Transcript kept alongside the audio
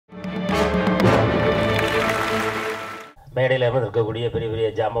மேடையில் இருக்கக்கூடிய பெரிய பெரிய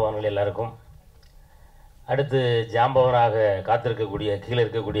ஜாம்பவான்கள் எல்லாருக்கும், அடுத்து ஜாம்பவனாக காத்திருக்கக்கூடிய கீழே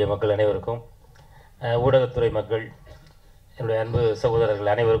இருக்கக்கூடிய மக்கள் அனைவருக்கும், ஊடகத்துறை மக்கள், என்னுடைய அன்பு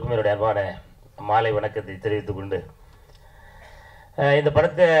சகோதரர்கள் அனைவருக்கும் என்னுடைய அன்பான மாலை வணக்கத்தை தெரிவித்துக் கொண்டு, இந்த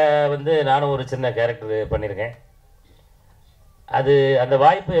படத்தை நானும் ஒரு சின்ன கேரக்டர் பண்ணியிருக்கேன். அது அந்த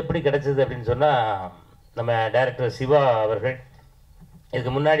வாய்ப்பு எப்படி கிடைச்சது அப்படின்னு சொன்னால், நம்ம டைரக்டர் சிவா அவர்கள்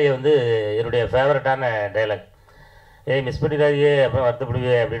இதுக்கு முன்னாடியே என்னுடைய ஃபேவரட்டான டைலாக், மிஸ் பண்ணிடாதியே அப்புறம்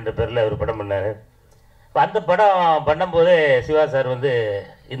வருத்தப்படுவே அப்படின்ற பேரில் ஒரு படம் பண்ணார். இப்போ அந்த படம் பண்ணும்போதே சிவா சார்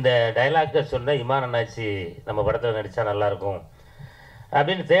இந்த டைலாக்கை சொன்ன இமான் அண்ணாச்சி நம்ம படத்தில் நடித்தா நல்லாயிருக்கும்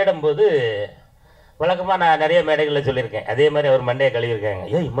அப்படின்னு தேடும்போது, வழக்கமாக நான் நிறைய மேடைகளில் சொல்லியிருக்கேன். அதே மாதிரி அவர் மண்டையை கழுவிருக்காங்க.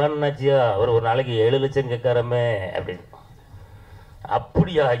 இமான் அண்ணாச்சியா அவர் ஒரு நாளைக்கு 7 லட்சம் கேட்காரமே அப்படின்னு.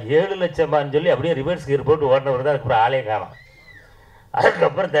 அப்படியா 7 லட்சமான்னு சொல்லி அப்படியே ரிவர்ஸ் கியர் போட்டு ஓடினவர் தான். அதுக்கப்புறம் ஆளே காணும்.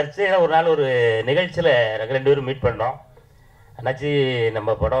 அதுக்கப்புறம் தற்செயலாக ஒரு நாள் ஒரு நிகழ்ச்சியில் நாங்கள் 2 பேரும் மீட் பண்ணோம். அண்ணாச்சி நம்ம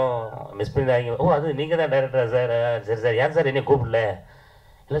படம் மிஸ் பண்ணிடாதீங்க. ஓ, அது நீங்கள் தான் டைரக்டரா சார்? சரி சார். ஏன் சார் என்னை கூப்பிடல?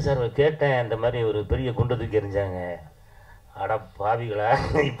 இல்லை சார், கேட்டேன் இந்த மாதிரி ஒரு பெரிய குண்டை தூக்கி எறிஞ்சாங்க. அட பாவிகளா,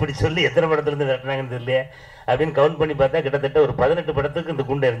 இப்படி சொல்லி எத்தனை படத்துலேருந்து விரட்டினாங்கன்னு தெரியலையே அப்படின்னு கவுண்ட் பண்ணி பார்த்தா கிட்டத்தட்ட ஒரு 18 படத்துக்கு இந்த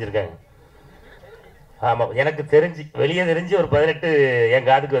குண்டை எறிஞ்சிருக்காங்க. ஆமாம், எனக்கு தெரிஞ்சு வெளியே தெரிஞ்சு ஒரு 18 என்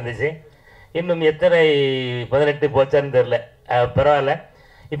காதுக்கு வந்துச்சு. இன்னும் எத்தனை 18 போச்சான்னு தெரில. பரவாயில்ல.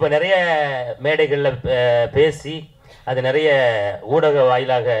 இப்போ நிறைய மேடைகளில் பேசி அது நிறைய ஊடக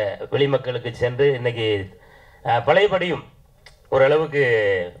வாயிலாக வெளிமக்களுக்கு சென்று இன்றைக்கி பழையபடியும் ஓரளவுக்கு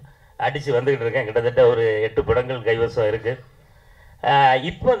அடித்து வந்துக்கிட்டு இருக்கேன். கிட்டத்தட்ட ஒரு 8 படங்கள் கைவசம் இருக்குது.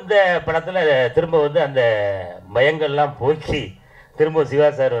 இப்போ இந்த படத்தில் திரும்ப அந்த பயங்கள்லாம் போக்கி திரும்ப சிவா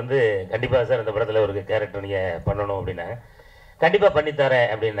சார் கண்டிப்பாக சார் இந்த படத்தில் ஒரு கேரக்டர் நீங்கள் பண்ணணும் அப்படின்னாங்க. கண்டிப்பாக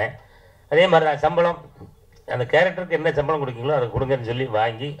பண்ணித்தரேன் அப்படின்னேன். அதே மாதிரி தான் சம்பளம், அந்த கேரக்டருக்கு என்ன சம்பளம் கொடுக்கீங்களோ அதை கொடுங்கன்னு சொல்லி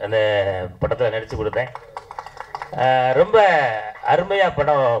வாங்கி அந்த படத்தில் நடித்து கொடுத்தேன். ரொம்ப அருமையாக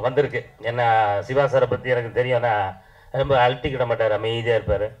படம் வந்திருக்கு. ஏன்னா சிவா சாரை பற்றி எனக்கு தெரியும். நான் ரொம்ப அழட்டிக்கிட மாட்டார், அமைதியாக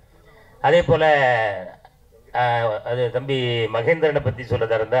இருப்பார். அதே போல் அது தம்பி மகேந்திரனை பற்றி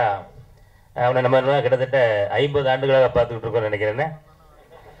சொல்லதா இருந்தால், அவனை நம்ம கிட்டத்தட்ட 50 ஆண்டுகளாக பார்த்துக்கிட்டு இருக்கோம்னு நினைக்கிறேன்னு.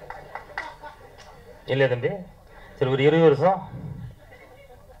 இல்லையா தம்பி? சரி, ஒரு 20 வருஷம்,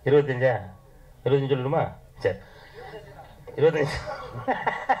 25 சொல்லணுமா? சரி, 25.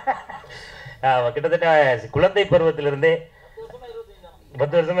 கிட்டத்தட்ட குழந்தை பருவத்திலிருந்தே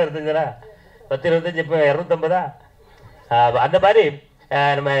 10 வருஷமா 25, 10 25, இப்போ 250. அந்த மாதிரி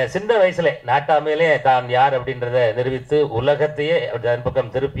நம்ம சின்ன வயசுல நாட்டாமையிலே தான் யார் அப்படின்றத நிரூபித்து உலகத்தையே அதன்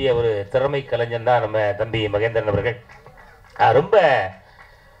பக்கம் திருப்பிய ஒரு திறமை கலைஞன் தான் நம்ம தம்பி மகேந்திரன் அவர்கள். ரொம்ப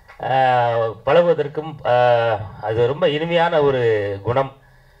பழகுவதற்கும் அது ரொம்ப இனிமையான ஒரு குணம்.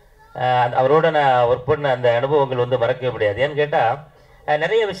 அவரோட நான் ஒர்க் பண்ண அந்த அனுபவங்கள் மறக்கவே முடியாது. ஏன்னு கேட்டால்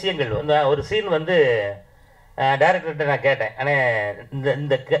நிறைய விஷயங்கள் ஒரு சீன் டைரக்டர்கிட்ட நான் கேட்டேன்,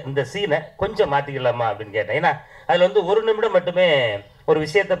 ஆனால் இந்த சீனை கொஞ்சம் மாற்றிக்கலாமா அப்படின்னு கேட்டேன். ஏன்னா அதில் 1 நிமிடம் மட்டுமே ஒரு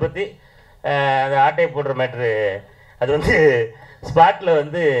விஷயத்தை பற்றி அந்த ஆட்டையை போடுற மேட்ரு, அது ஸ்பாட்டில்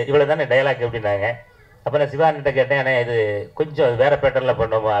இவ்வளோ தானே டைலாக் அப்படின்னாங்க. அப்போ நான் சிவான்கிட்ட கேட்டேன், ஆனால் இது கொஞ்சம் வேறு பேட்டர்னில்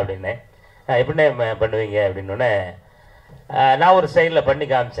பண்ணோமா அப்படின்னு. எப்படின்னே பண்ணுவீங்க அப்படின்னோடனே நான் ஒரு ஸ்டைலில் பண்ணி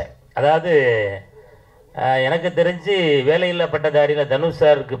காமிச்சேன். அதாவது எனக்கு தெரிஞ்சு வேலையில்லா பட்டதாரியில் தனுஷ்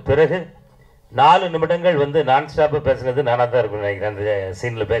சாருக்கு பிறகு 4 நிமிடங்கள் நான் ஸ்டாப்பாக பேசுனது நானாக தான் இருக்குன்னு நினைக்கிறேன். அந்த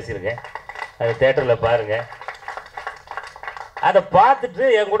சீனில் பேசியிருக்கேன். அது தேட்டரில் பாருங்கள். அதை பார்த்துட்டு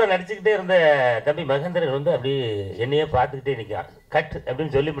என் கூட நடிச்சுக்கிட்டே இருந்த தம்பி மகேந்திரன் அப்படி என்னையே பார்த்துக்கிட்டே நிற்கான். கட்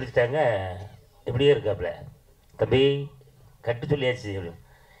அப்படின்னு சொல்லி முடிச்சிட்டாங்க. இப்படியே இருக்காப்புல, தம்பி கட்டு சொல்லியாச்சு அப்படின்னு.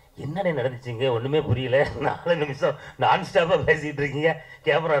 என்னென்ன நடந்துச்சுங்க ஒன்றுமே புரியல, 4 நிமிஷம் நான் ஸ்டாப்பாக பேசிக்கிட்டு இருக்கீங்க,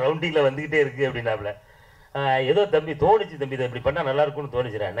 கேமரா ரவுண்டிங்கில் வந்துக்கிட்டே இருக்குது அப்படின்னாப்புல. ஏதோ தம்பி தோணுச்சு, தம்பி இதை இப்படி பண்ணால் நல்லாயிருக்கும்னு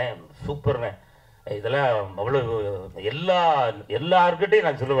தோணுச்சுறானே. சூப்பர்ண்ணே, இதெல்லாம் அவ்வளோ எல்லாருக்கிட்டையும்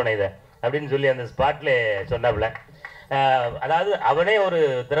நான் சொல்லுவேனே இதை அப்படின்னு சொல்லி அந்த ஸ்பாட்டில் சொன்னாப்புல. அதாவது அவனே ஒரு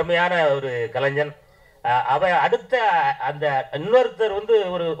திறமையான ஒரு கலைஞன். அவன் அடுத்த அந்த இன்னொருத்தர்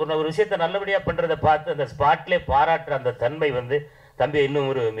ஒரு விஷயத்தை நல்லபடியாக பண்ணுறதை பார்த்து அந்த ஸ்பாட்லே பாராட்டுற அந்த தன்மை தம்பி இன்னும்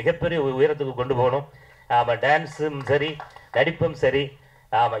ஒரு மிகப்பெரிய உயரத்துக்கு கொண்டு போகணும். ஆமாம், டான்ஸும் சரி, நடிப்பும் சரி,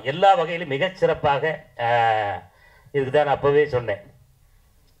 ஆமாம், எல்லா வகையிலும் மிகச்சிறப்பாக. இதுக்கு தான் நான் அப்போவே சொன்னேன்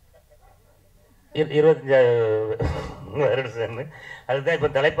 25 வருஷம்னு. அதுதான் இப்போ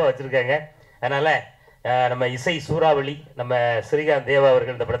தலைப்பாக வச்சுருக்காங்க. அதனால் நம்ம இசை சூறாவளி நம்ம ஸ்ரீகாந்த் தேவா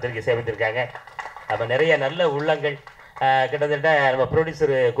அவர்கள் இந்த படத்திற்கு சேமித்திருக்காங்க. நம்ம நிறைய நல்ல உள்ளங்கள், கிட்டத்தட்ட நம்ம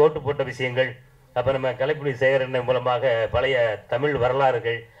ப்ரொடியூசர் கோட்டு போட்ட விஷயங்கள், அப்போ நம்ம கலைப்புலி சேகரன் மூலமாக பழைய தமிழ்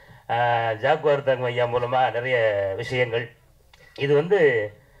வரலாறுகள், ஜாக்குவார் தங்க ஐயா மூலமாக நிறைய விஷயங்கள். இது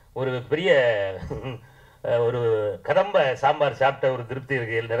ஒரு பெரிய ஒரு கதம்ப சாம்பார் சாப்பிட்ட ஒரு திருப்தி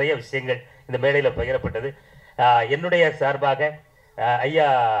இருக்குது. நிறைய விஷயங்கள் இந்த மேடையில் பகிரப்பட்டது. என்னுடைய சார்பாக ஐயா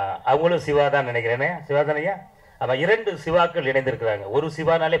அவங்களும் சிவா தான் நினைக்கிறேனே, சிவா தான் ஐயா. ஆமாம், 2 சிவாக்கள் இணைந்திருக்கிறாங்க. ஒரு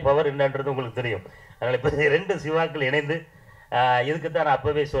சிவானாலே பவர் என்னன்றது உங்களுக்கு தெரியும். அதனால் இப்போ 2 சிவாக்கள் இணைந்து இதுக்கு தான் நான்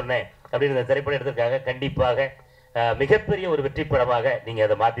அப்பவே சொன்னேன் அப்படின்னு இந்த திரைப்படம் எடுத்திருக்காங்க. கண்டிப்பாக மிகப்பெரிய ஒரு வெற்றி படமாக நீங்கள்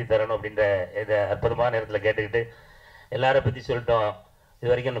அதை மாற்றி தரணும் அப்படின்ற இதை அற்புதமான நேரத்தில் கேட்டுக்கிட்டு எல்லாரை பற்றி சொல்லிட்டோம்,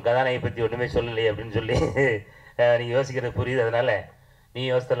 இது வரைக்கும் இன்னும் கதாநாயகை பற்றி ஒன்றுமே சொல்லலையே அப்படின்னு சொல்லி நீங்கள் யோசிக்கிறது புரியுது. அதனால் நீ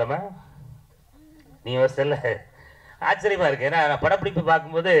யோசித்தலாமா? நீ யோசித்தல? ஆச்சரியமாக இருக்குது. ஏன்னா நான் படப்பிடிப்பு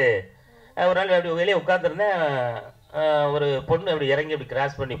பார்க்கும்போது ஒரு நாள் அப்படி வெளியே உட்காந்துருந்தேன், ஒரு பொண்ணு அப்படி இறங்கி அப்படி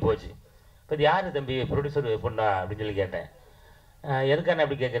கிராஸ் பண்ணி போச்சு. இப்போ இது யார் தம்பி, ப்ரொடியூசர் பொண்ணா அப்படின்னு சொல்லி கேட்டேன். எதுக்கான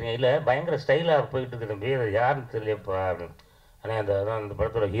அப்படி கேட்குறீங்க? இல்லை பயங்கர ஸ்டைலாக போயிட்டு இருக்கு தம்பி, அது யாருன்னு தெரியலப்பா அப்படின்னு. ஆனால் அந்த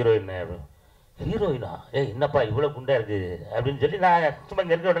படத்தோட ஹீரோயின் அப்படின்னு. ஹீரோயினா? என்னப்பா இவ்வளோ குண்டாக இருக்குது அப்படின்னு சொல்லி நான் சும்மா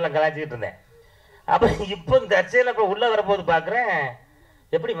இங்கே இருக்கிறவடெல்லாம் கலாச்சிக்கிட்டு இருந்தேன். அப்போ இப்போ இந்த அச்சையில் இப்போ உள்ளே வரப்போது பார்க்குறேன்.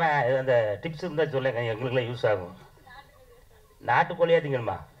 எப்படிம்மா அந்த டிப்ஸ் இருந்தால் சொல்லுங்க, எங்களுக்குலாம் யூஸ் ஆகும். நாட்டுக்கோழியா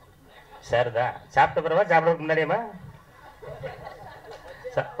திங்கணுமா? சார் தான் சாப்பிட்ட பிறவா, சாப்பிட்றதுக்கு முன்னாடியம்மா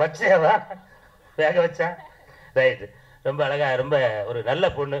வச்சேவா, வேக வச்சா? ரைட்டு, ரொம்ப அழகாக, ரொம்ப ஒரு நல்ல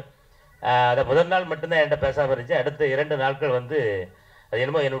பொண்ணு. அதை முதல் நாள் மட்டும்தான் என்கிட்ட பேசாமல் இருந்துச்சு. அடுத்த 2 நாட்கள் வந்து அது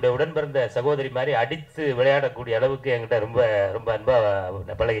என்னமோ என்னுடைய உடன் பிறந்த சகோதரி மாதிரி அடித்து விளையாடக்கூடிய அளவுக்கு என்கிட்ட ரொம்ப ரொம்ப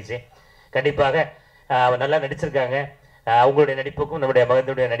அன்பாக பழகிச்சு. கண்டிப்பாக அவன் நல்லா நடிச்சிருக்காங்க. அவங்களுடைய நடிப்புக்கும் நம்முடைய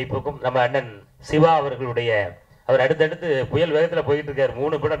மகனுடைய நடிப்புக்கும் நம்ம அண்ணன் சிவா அவர்களுடைய, அவர் அடுத்தடுத்து புயல் வேகத்தில் போயிட்டு இருக்காரு.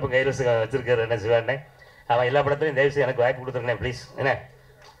 3 படம் இப்போ கையில் வச்சிருக்காரு அண்ணன் சிவா அண்ணன். அவன் எல்லா படத்துலையும் தயவுசெய்து எனக்கு வாய்ப்பு கொடுத்துருங்கண்ணே ப்ளீஸ். என்ன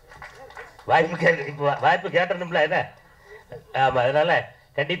வாய்ப்பு இப்போ வாய்ப்பு கேட்டணும்ல என்ன? ஆமாம், அதனால்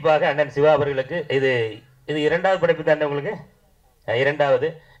கண்டிப்பாக அண்ணன் சிவா அவர்களுக்கு இது 2வது படைப்பு தானே உங்களுக்கு? 2வது.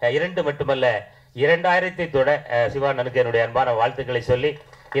 2 மட்டுமல்ல 2000 தொட சிவா அண்ணனுக்கு என்னுடைய அன்பான வாழ்த்துக்களை சொல்லி,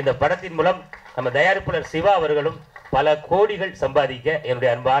 இந்த படத்தின் மூலம் நம்ம தயாரிப்பாளர் சிவா அவர்களும் பல கோடிகள் சம்பாதிக்க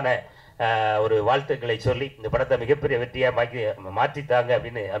என்னுடைய அன்பான ஒரு வாழ்த்துக்களை சொல்லி இந்த படத்தை மிகப்பெரிய வெற்றியாக மாற்றித்தாங்க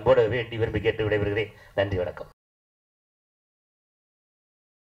அப்படின்னு அன்போடு வேண்டி விரும்பி கேட்டு விடைபெறுகிறேன். நன்றி, வணக்கம்.